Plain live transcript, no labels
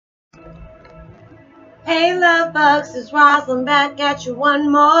Hey love bugs, it's Roslynn back at you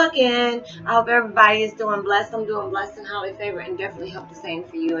one more again. I hope everybody is doing blessed. I'm doing blessed and highly favored, and definitely hope the same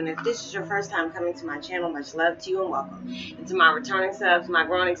for you. And if this is your first time coming to my channel, much love to you and welcome. And to my returning subs, my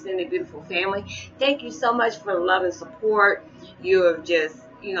growing extended beautiful family, thank you so much for the love and support. You have just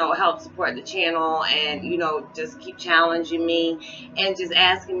help support the channel and, just keep challenging me and just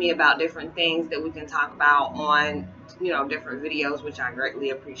asking me about different things that we can talk about on, different videos, which I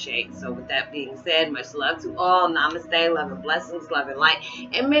greatly appreciate. So with that being said, much love to all. Namaste, love and blessings, love and light.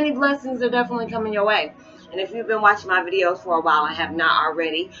 And many blessings are definitely coming your way. And if you've been watching my videos for a while and have not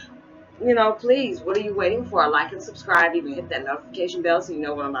already, please, what are you waiting for? Like and subscribe, even hit that notification bell so you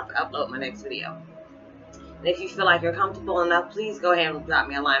know when I'm about to upload my next video. And if you feel like you're comfortable enough, please go ahead and drop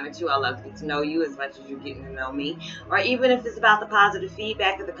me a line or two. I love to get to know you as much as you're getting to know me. Or even if it's about the positive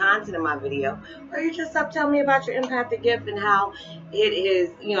feedback of the content of my video. Or you're just up telling me about your empathic gift and how it is,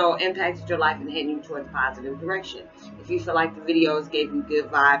 impacted your life and heading you towards a positive direction. If you feel like the videos gave you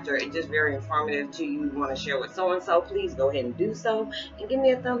good vibes or it's just very informative to you, you want to share with so-and-so, please go ahead and do so. And give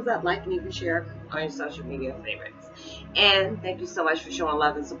me a thumbs up, like, and even share on your social media favorites. And thank you so much for showing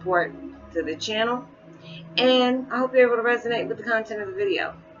love and support to the channel. And I hope you're able to resonate with the content of the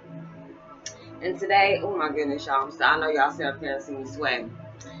video. And today, oh my goodness, y'all, I know y'all sit up here and see me sweating.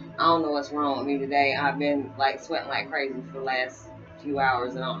 I don't know what's wrong with me today. I've been like sweating like crazy for the last few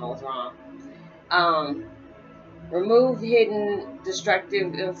hours and I don't know what's wrong. Remove hidden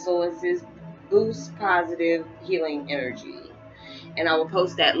destructive influences, boost positive healing energy. And I will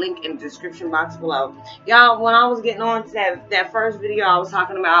post that link in the description box below. Y'all, when I was getting on to that first video, I was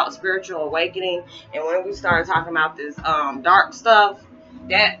talking about spiritual awakening. And when we started talking about this dark stuff,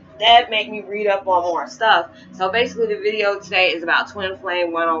 that made me read up on more stuff. So basically the video today is about Twin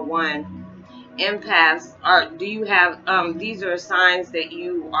Flame 101. Empaths, do you have, these are signs that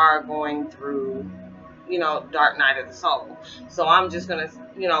you are going through, dark night of the soul. So I'm just going to,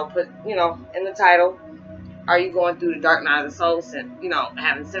 put, in the title, are you going through the dark night of the soul,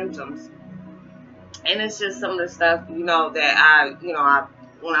 having symptoms? And it's just some of the stuff, that I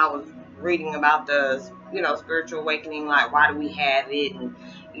when I was reading about the, spiritual awakening, like why do we have it? And,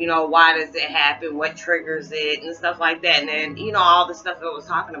 why does it happen? What triggers it? And stuff like that. And then, all the stuff that I was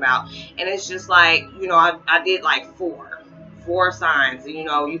talking about. And it's just like, I did like four signs.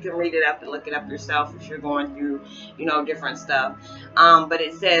 You can read it up and look it up yourself if you're going through, different stuff. But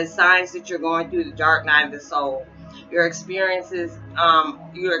it says signs that you're going through the dark night of the soul. Your experiences, are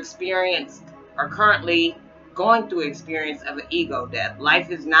currently going through experience of an ego death.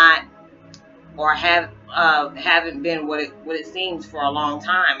 Life is not, or haven't been what it seems for a long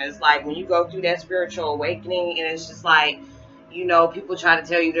time. It's like when you go through that spiritual awakening, and it's just like, people try to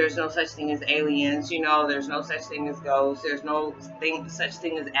tell you there's no such thing as aliens, there's no such thing as ghosts, there's no such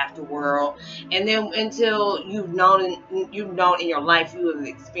thing as afterworld. And then until you've known in your life, you have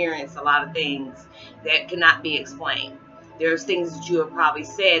experienced a lot of things that cannot be explained. There's things that you have probably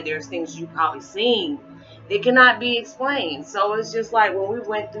said, there's things you've probably seen that cannot be explained. So it's just like when we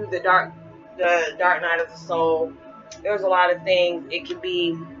went through the dark night of the soul, there's a lot of things. It could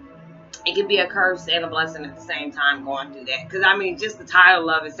be a curse and a blessing at the same time going through that. Because, I mean, just the title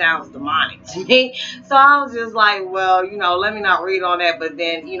of it sounds demonic to me. So I was just like, well, let me not read on that. But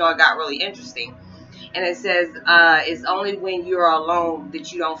then, it got really interesting. And it says, it's only when you're alone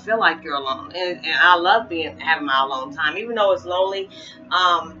that you don't feel like you're alone. And I love having my alone time, even though it's lonely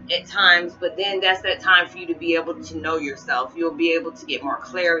at times. But then that's that time for you to be able to know yourself. You'll be able to get more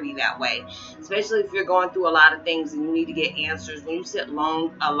clarity that way. Especially if you're going through a lot of things and you need to get answers. When you sit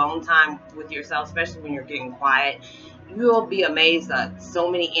alone time with yourself, especially when you're getting quiet, you'll be amazed at so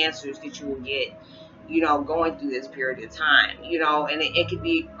many answers that you will get, going through this period of time, and it could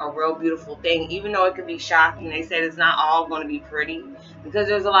be a real beautiful thing, even though it could be shocking. They said it's not all going to be pretty, because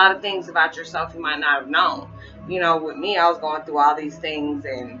there's a lot of things about yourself you might not have known. With me, I was going through all these things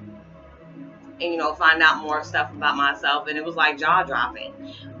and find out more stuff about myself, and it was like jaw-dropping,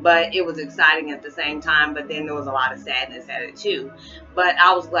 but it was exciting at the same time. But then there was a lot of sadness at it too. But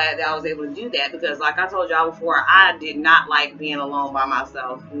I was glad that I was able to do that, because like I told y'all before, I did not like being alone by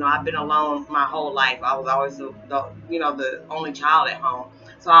myself. I've been alone my whole life. I was always the only child at home,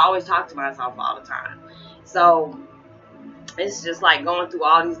 so I always talked to myself all the time. So it's just like going through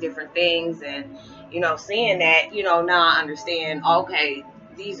all these different things and seeing that, now I understand, okay,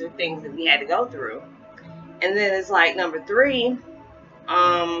 these are things that we had to go through. And then it's like number 3,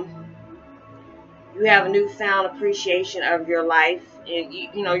 you have a newfound appreciation of your life, and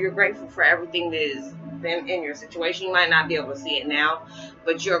you're grateful for everything that is been in your situation. You might not be able to see it now,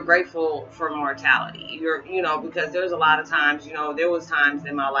 but you're grateful for mortality. You're, you know, because there's a lot of times, you know, there was times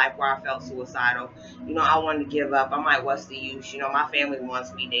in my life where I felt suicidal. You know, I wanted to give up. I'm like, what's the use? You know, my family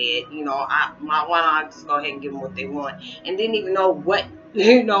wants me dead. You know, why not just go ahead and give them what they want? And didn't even know what,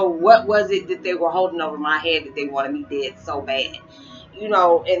 you know, what was it that they were holding over my head that they wanted me dead so bad. You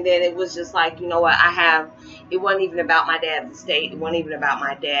know, and then it was just like, you know what, it wasn't even about my dad's estate. It wasn't even about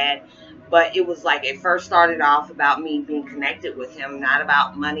my dad. But it was like, it first started off about me being connected with him, not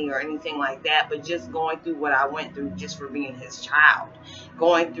about money or anything like that, but just going through what I went through just for being his child.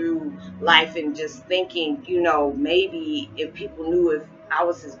 Going through life and just thinking, you know, maybe if people knew if I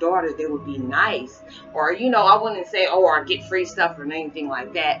was his daughter, they would be nice. Or, you know, I wouldn't say, oh, or get free stuff or anything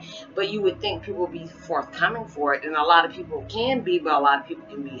like that. But you would think people would be forthcoming for it. And a lot of people can be, but a lot of people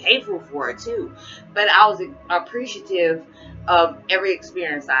can be hateful for it too. But I was appreciative of every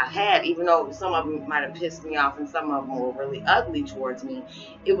experience I had, even though some of them might have pissed me off and some of them were really ugly towards me.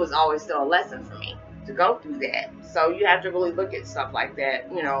 It was always still a lesson for me to go through that. So you have to really look at stuff like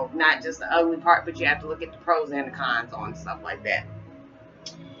that, you know, not just the ugly part, but you have to look at the pros and the cons on stuff like that.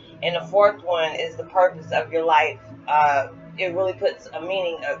 And the fourth one is the purpose of your life. It really puts a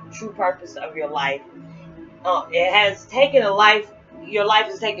meaning, a true purpose of your life. It has taken your life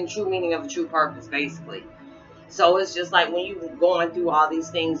has taken true meaning of a true purpose, basically. So it's just like when you're going through all these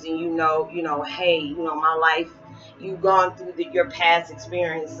things and you know, hey, you know, my life, you've gone through your past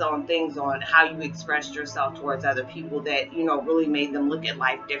experience on things, on how you expressed yourself towards other people that, you know, really made them look at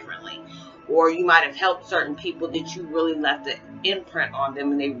life differently. Or you might have helped certain people that you really left an imprint on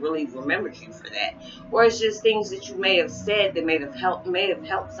them and they really remembered you for that. Or it's just things that you may have said that may have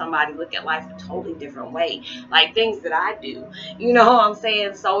helped somebody look at life a totally different way. Like things that I do. You know what I'm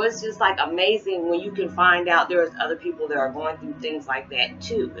saying? So it's just like amazing when you can find out there's other people that are going through things like that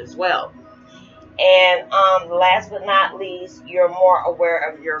too as well. And last but not least, you're more aware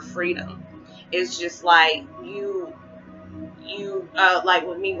of your freedom. It's just like you like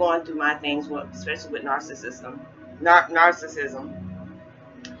with me going through my things, especially with narcissism,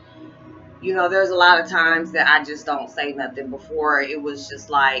 you know, there's a lot of times that I just don't say nothing. Before it was just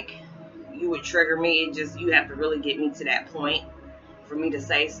like you would trigger me, you have to really get me to that point for me to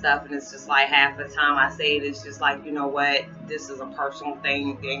say stuff, and it's just like half the time I say it, it's just like, you know what, this is a personal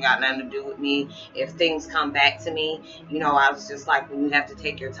thing, it ain't got nothing to do with me. If things come back to me, you know, I was just like, when you have to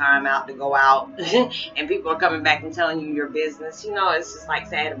take your time out to go out and people are coming back and telling you your business, you know, it's just like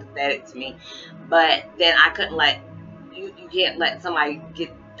sad and pathetic to me. But then I couldn't let you can't let somebody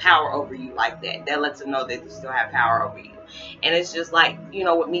get power over you like that. That lets them know that you still have power over you. And it's just like, you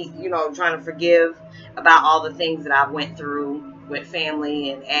know, with me, you know, trying to forgive about all the things that I went through with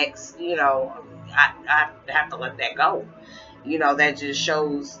family and ex, you know, I have to let that go. You know, that just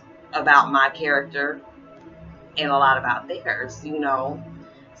shows about my character and a lot about theirs, you know.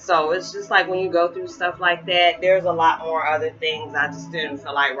 So it's just like when you go through stuff like that, there's a lot more other things. I just didn't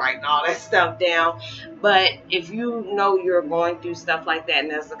feel like writing all that stuff down. But if you know you're going through stuff like that, and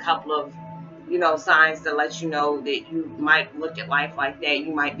there's a couple of, you know, signs to let you know that you might look at life like that,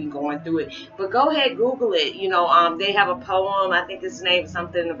 you might be going through it. But go ahead, Google it. You know, they have a poem, I think his name is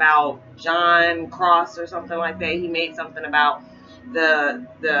something about John Cross or something like that. He made something about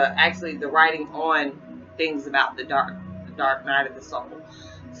actually the writing on things about the dark night of the soul.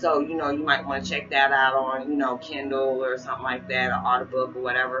 So, you know, you might want to check that out on, you know, Kindle or something like that, or Audiobook or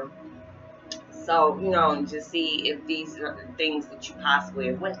whatever. So, you know, and just see if these are things that you possibly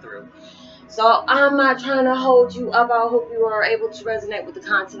have went through. So I'm not trying to hold you up. I hope you are able to resonate with the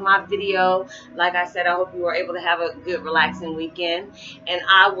content of my video. Like I said, I hope you are able to have a good, relaxing weekend. And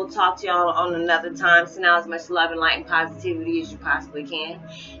I will talk to y'all on another time. Send out as much love and light and positivity as you possibly can.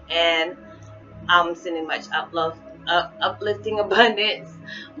 And I'm sending much uplifting abundance,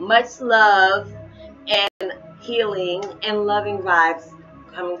 much love, and healing and loving vibes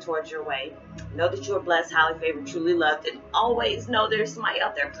coming towards your way. Know that you are blessed, highly favored, truly loved, and always know there's somebody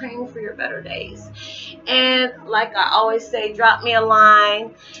out there praying for your better days. And like I always say, drop me a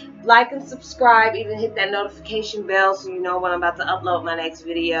line, like and subscribe, even hit that notification bell so you know when I'm about to upload my next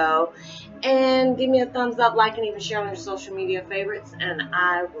video. And give me a thumbs up, like, and even share on your social media favorites. And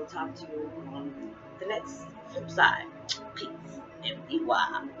I will talk to you on the next flip side. Peace and be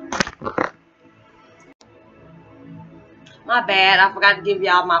wild. My bad, I forgot to give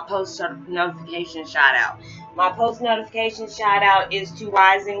y'all my post notification shout out. My post notification shout out is to the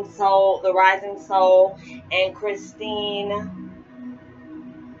Rising Soul, and Christine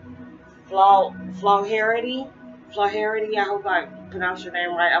Flaherty. I hope I pronounced your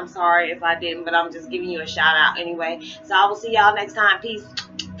name right. I'm sorry if I didn't, but I'm just giving you a shout out anyway. So I will see y'all next time. Peace.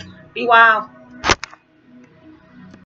 Be wild.